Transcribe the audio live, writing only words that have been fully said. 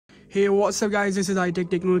Hey, what's up guys, this is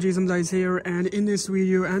iTechTechnologies, Hamzaspeak here, and in this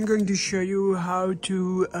video I'm going to show you how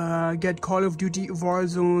to get Call of Duty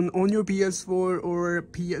Warzone on your PS4 or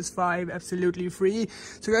PS5 absolutely free.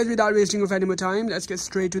 So guys, without wasting of any more time, let's get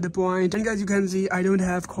straight to the point. And guys, you can see I don't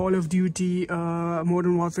have Call of Duty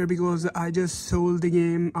Modern Warfare because I just sold the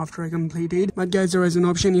game after I completed. But guys, there is an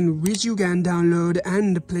option in which you can download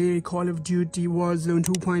and play Call of Duty Warzone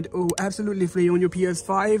 2.0 absolutely free on your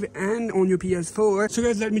PS5 and on your PS4. So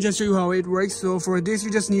guys, let me just show you how it works. So for this,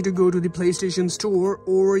 you just need to go to the PlayStation Store,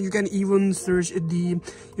 or you can even search the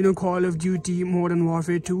Call of Duty Modern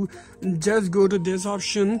Warfare 2. Just go to this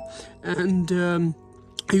option, and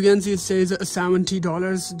you can see it says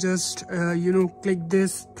 $70. Just click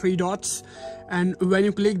this three dots, and when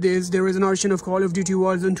you click this, there is an option of Call of Duty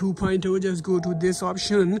Warzone 2.0. Just go to this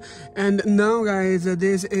option, and now guys,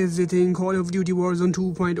 this is the thing, Call of Duty Warzone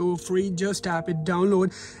 2.0 free. Just tap it,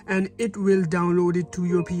 download, and it will download it to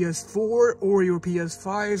your PS4 or your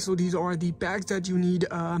PS5. So these are the packs that you need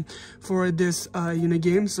for this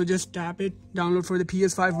game. So just tap it, download for the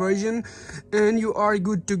PS5 version, and you are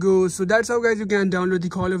good to go. So that's how guys you can download the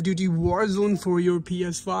Call of Duty Warzone for your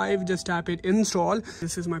PS5. Just tap it, install.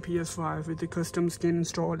 This is my PS5 with the custom skin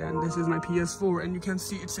installed, and this is my PS4, and you can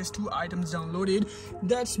see it says 2 items downloaded.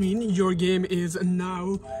 That's mean your game is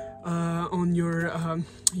now on your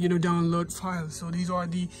download file. So these are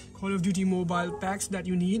the Call of Duty mobile packs that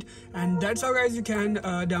you need, and that's how guys you can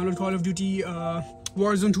download Call of Duty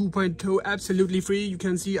Warzone 2.0 absolutely free. You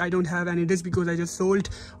can see I don't have any disc because I just sold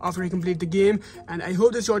after I complete the game. And I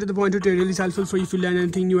hope this short to the point tutorial is helpful for you. If you learn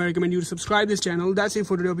anything new, I recommend you to subscribe this channel. That's it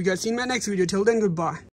for today. Hope you guys see in my next video. Till then, goodbye.